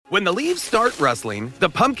When the leaves start rustling, the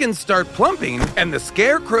pumpkins start plumping, and the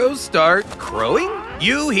scarecrows start crowing,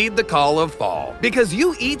 you heed the call of fall because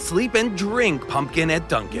you eat, sleep, and drink pumpkin at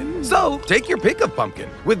Dunkin'. So take your pick of pumpkin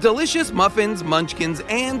with delicious muffins, munchkins,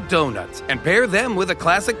 and donuts, and pair them with a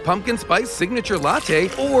classic pumpkin spice signature latte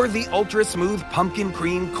or the ultra smooth pumpkin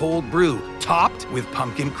cream cold brew, topped with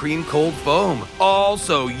pumpkin cream cold foam, all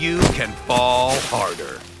so you can fall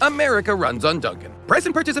harder. America runs on Dunkin'. Price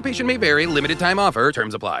and participation may vary. Limited time offer.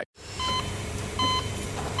 Terms apply.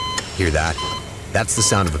 Hear that? That's the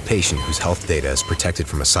sound of a patient whose health data is protected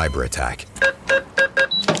from a cyber attack.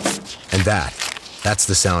 And that's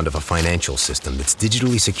the sound of a financial system that's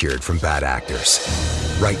digitally secured from bad actors.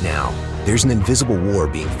 Right now, there's an invisible war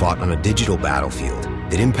being fought on a digital battlefield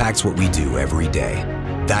that impacts what we do every day.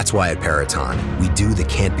 That's why at Peraton, we do the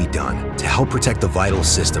can't be done to help protect the vital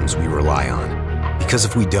systems we rely on. Because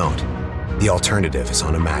if we don't, the alternative is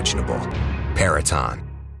unimaginable. Peraton.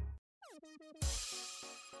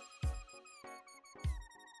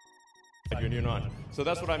 You're not. So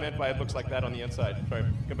that's what I meant by it looks like that on the inside. Sorry,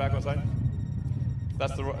 come back one side.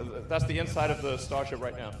 That's the inside of the Starship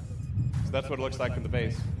right now. So that's what it looks like in the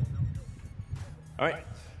base. All right,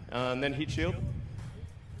 and then heat shield.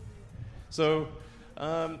 So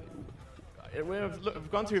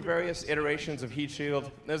we've gone through various iterations of heat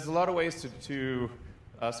shield. There's a lot of ways to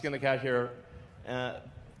skin the cat here.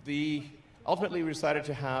 Ultimately, we decided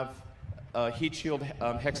to have heat shield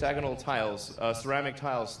hexagonal tiles, ceramic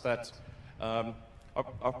tiles that are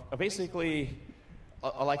basically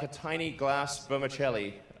like a tiny glass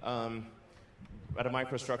vermicelli at a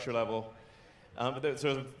microstructure level.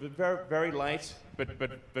 So very, very light, but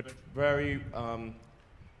very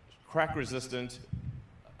crack resistant,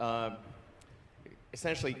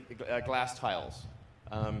 essentially glass tiles.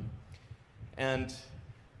 And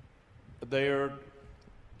they're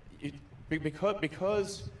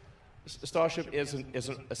because Starship is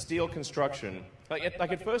a steel construction. Like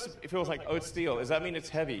at first, it feels like, oh, it's steel. Does that mean it's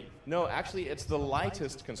heavy? No, actually, it's the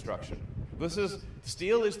lightest construction.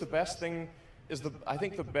 Steel is the best thing. I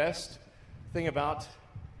think the best thing about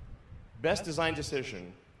best design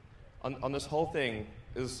decision on this whole thing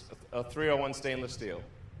is a 301 stainless steel.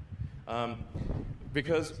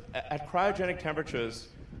 Because at cryogenic temperatures,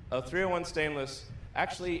 a 301 stainless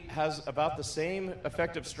actually has about the same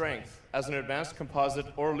effective strength as an advanced composite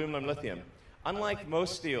or aluminum lithium. Unlike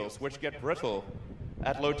most steels, which get brittle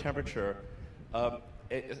at low temperature,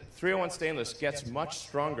 301 stainless gets much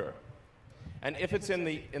stronger. And if it's in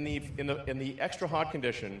the extra hot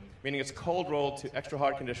condition, meaning it's cold rolled to extra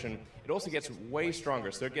hot condition, it also gets way stronger.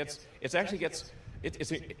 So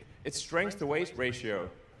its strength to weight ratio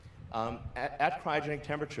at cryogenic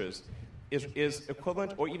temperatures is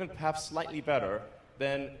equivalent or even perhaps slightly better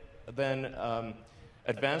than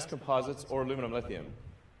advanced composites or aluminum lithium.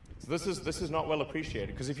 So this is not well appreciated,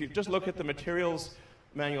 because if you just look at the materials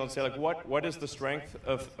manual and say, like, what is the strength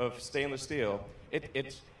of stainless steel,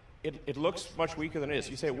 it looks much weaker than it is.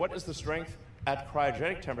 You say, what is the strength at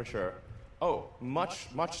cryogenic temperature? Oh, much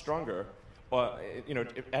stronger. Or,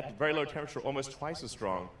 at very low temperature, almost twice as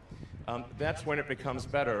strong. That's when it becomes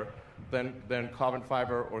better than carbon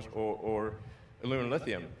fiber or aluminum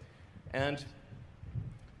lithium. And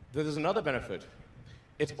there's another benefit.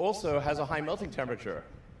 It also has a high melting temperature.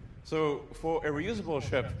 So for a reusable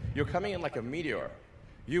ship, you're coming in like a meteor.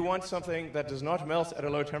 You want something that does not melt at a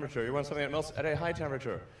low temperature. You want something that melts at a high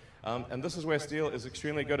temperature. And this is where steel is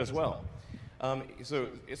extremely good as well. So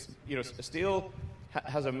it's, steel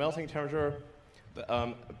has a melting temperature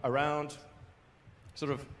around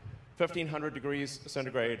sort of 1,500 degrees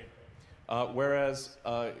centigrade, whereas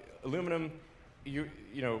aluminum,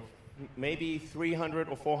 maybe 300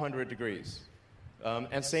 or 400 degrees.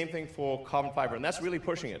 And same thing for carbon fiber, and that's really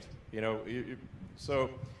pushing it.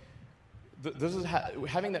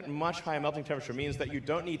 Having that much higher melting temperature means that you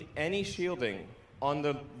don't need any shielding on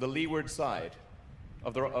the leeward side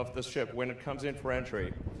of the ship when it comes in for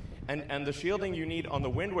entry. And the shielding you need on the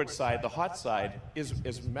windward side, the hot side,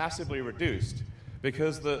 is massively reduced,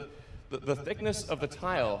 because the thickness of the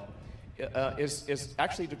tile is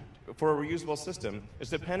actually, for a reusable system, is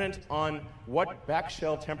dependent on what back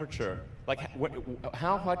shell temperature, like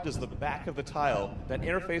how hot does the back of the tile that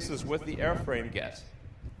interfaces with the airframe get.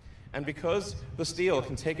 And because the steel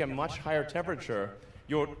can take a much higher temperature,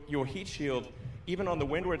 your heat shield, even on the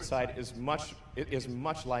windward side, is much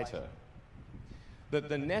lighter.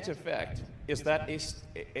 The net effect is that a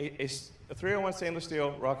 301 stainless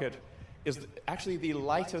steel rocket is actually the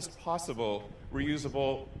lightest possible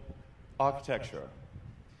reusable architecture.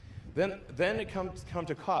 Then it comes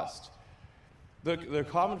to cost. The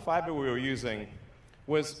carbon fiber we were using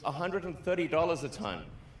was $130 a ton.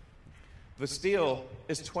 The steel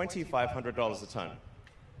is $2,500 a ton.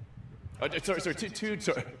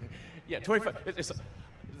 Sorry. Yeah, 25. The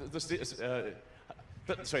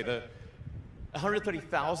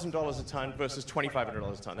 $130,000 a ton versus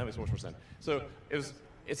 $2,500 a ton. That makes more sense. So it's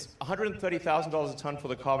 $130,000 a ton for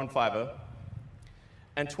the carbon fiber,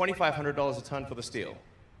 and $2,500 a ton for the steel.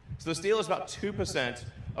 So the steel is about 2%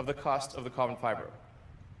 of the cost of the carbon fiber.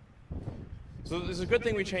 So it's a good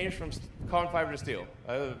thing we changed from carbon fiber to steel,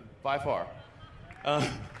 by far.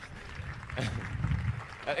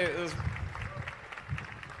 It's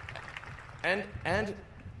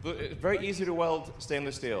very easy to weld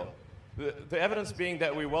stainless steel. The evidence being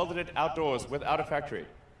that we welded it outdoors without a factory.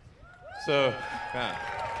 So,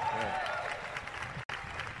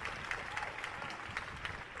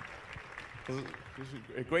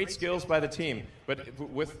 great skills by the team, but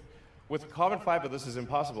with carbon fiber, this is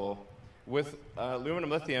impossible. With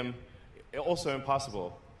aluminum lithium, also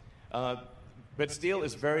impossible. But steel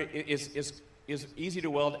is is easy to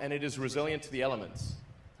weld, and it is resilient to the elements.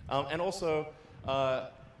 And also,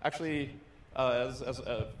 actually, as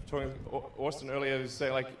talking with Austin earlier, he was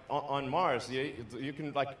saying, like, on Mars, you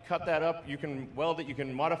can, like, cut that up, you can weld it, you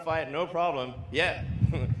can modify it, no problem. Yeah,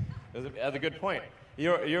 that's a good point.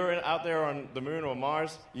 You're out there on the moon or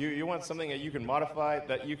Mars, you want something that you can modify,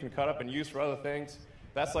 that you can cut up and use for other things.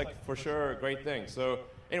 That's, like, for sure a great thing. So,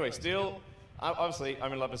 anyway, steel, obviously,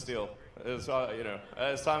 I'm in love with steel. It's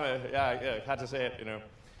time I had to say it,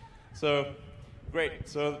 So, great.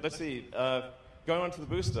 So, let's see. Going on to the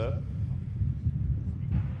booster.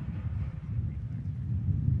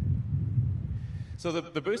 So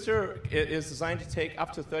the booster is designed to take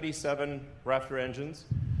up to 37 Raptor engines.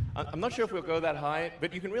 I'm not sure if we'll go that high,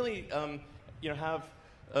 but you can really, have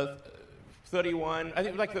 31. I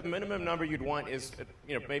think like the minimum number you'd want is,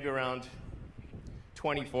 maybe around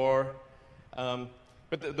 24.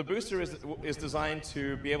 But the booster is designed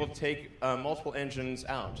to be able to take multiple engines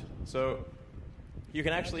out. So you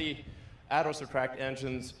can actually add or subtract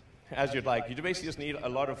engines as you'd like. You basically just need a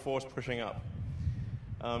lot of force pushing up.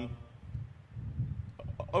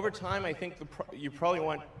 Over time, I think you probably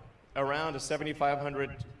want around a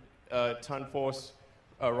 7,500 ton force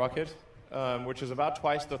rocket, which is about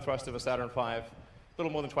twice the thrust of a Saturn V, a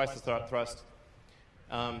little more than twice the thrust,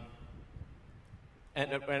 and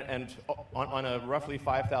on a roughly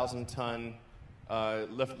 5,000 ton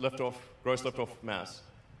gross liftoff mass.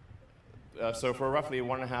 So for roughly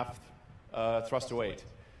 1.5 thrust to weight.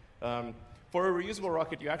 For a reusable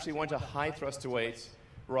rocket, you actually want a high thrust to weight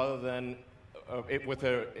rather than with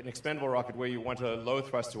an expendable rocket where you want a low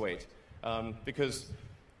thrust to weight, because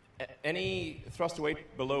any thrust to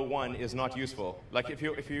weight below 1 is not useful. Like if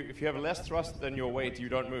you have less thrust than your weight, you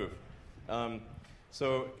don't move.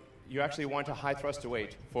 So you actually want a high thrust to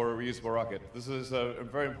weight for a reusable rocket. This is a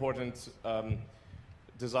very important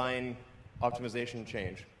design optimization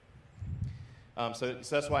change. So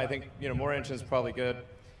that's why I think more engines is probably good,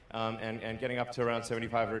 and getting up to around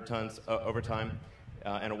 7,500 tons over time,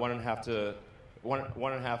 and a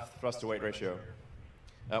 1.5 thrust to weight ratio,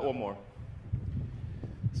 or more.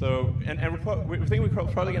 So, and we think we're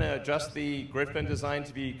probably going to adjust the grid fin design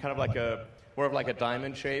to be kind of like more of like a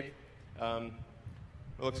diamond shape. It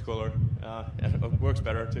looks cooler. It works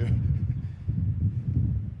better too.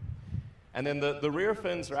 And then the rear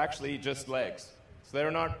fins are actually just legs, so they're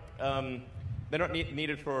not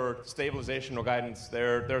needed for stabilization or guidance.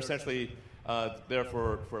 They're essentially there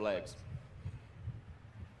for legs.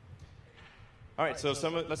 All right, so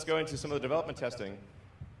let's go into some of the development testing.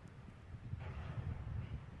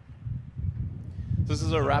 This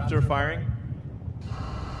is a Raptor firing.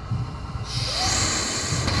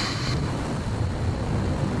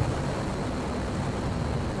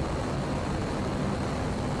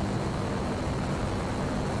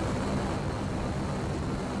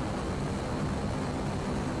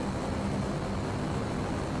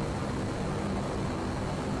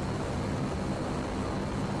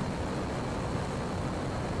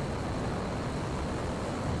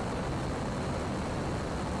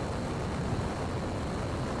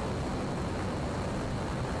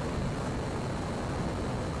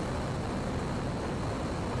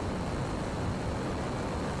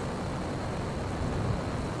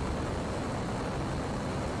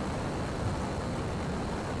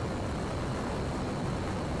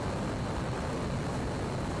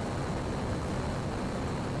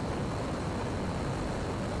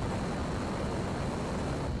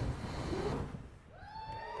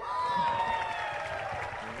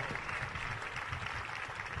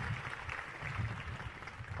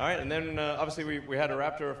 All right, and then obviously we had a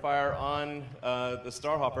Raptor fire on the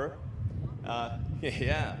Starhopper.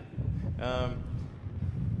 Yeah.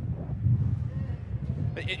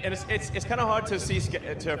 And it's kind of hard to see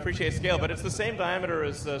to appreciate scale, but it's the same diameter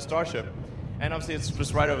as Starship, and obviously it's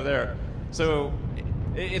just right over there. So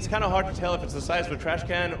it's kind of hard to tell if it's the size of a trash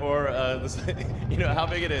can or how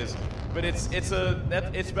big it is. But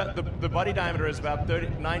the body diameter is about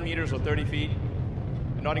 9 meters or 30 feet,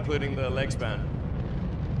 not including the leg span.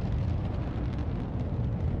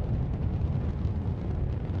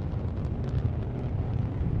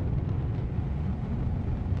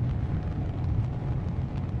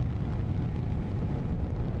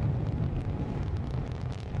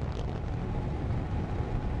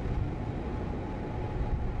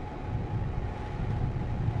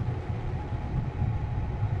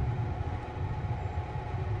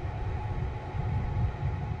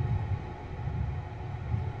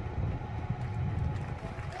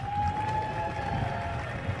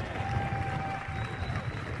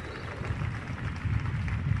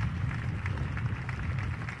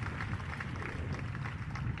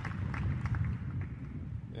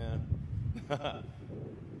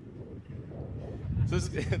 So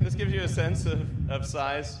this gives you a sense of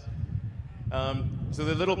size. So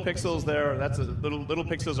the little pixels there, little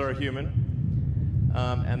pixels are a human.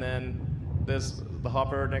 And then there's the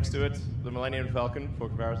Hopper next to it, the Millennium Falcon for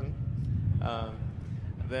comparison.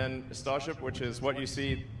 Then Starship, which is what you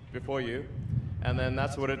see before you. And then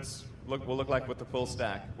that's what will look like with the full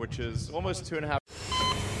stack, which is almost 2.5.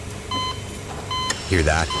 Hear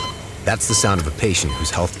that? That's the sound of a patient whose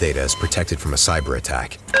health data is protected from a cyber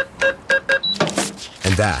attack.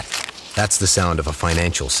 And that's the sound of a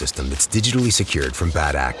financial system that's digitally secured from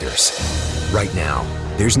bad actors. Right now,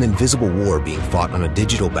 there's an invisible war being fought on a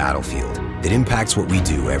digital battlefield that impacts what we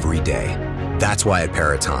do every day. That's why at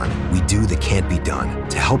Peraton, we do the can't be done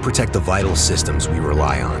to help protect the vital systems we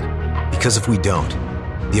rely on. Because if we don't,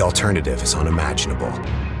 the alternative is unimaginable.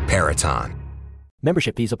 Peraton.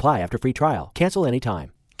 Membership fees apply after free trial. Cancel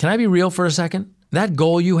anytime. Can I be real for a second? That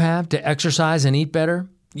goal you have to exercise and eat better,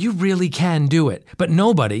 you really can do it, but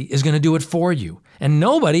nobody is going to do it for you. And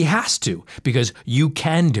nobody has to, because you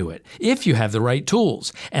can do it if you have the right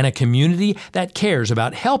tools and a community that cares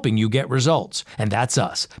about helping you get results. And that's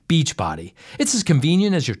us, Beachbody. It's as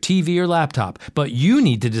convenient as your TV or laptop, but you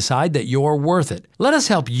need to decide that you're worth it. Let us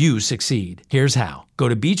help you succeed. Here's how. Go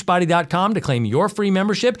to beachbody.com to claim your free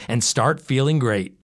membership and start feeling great.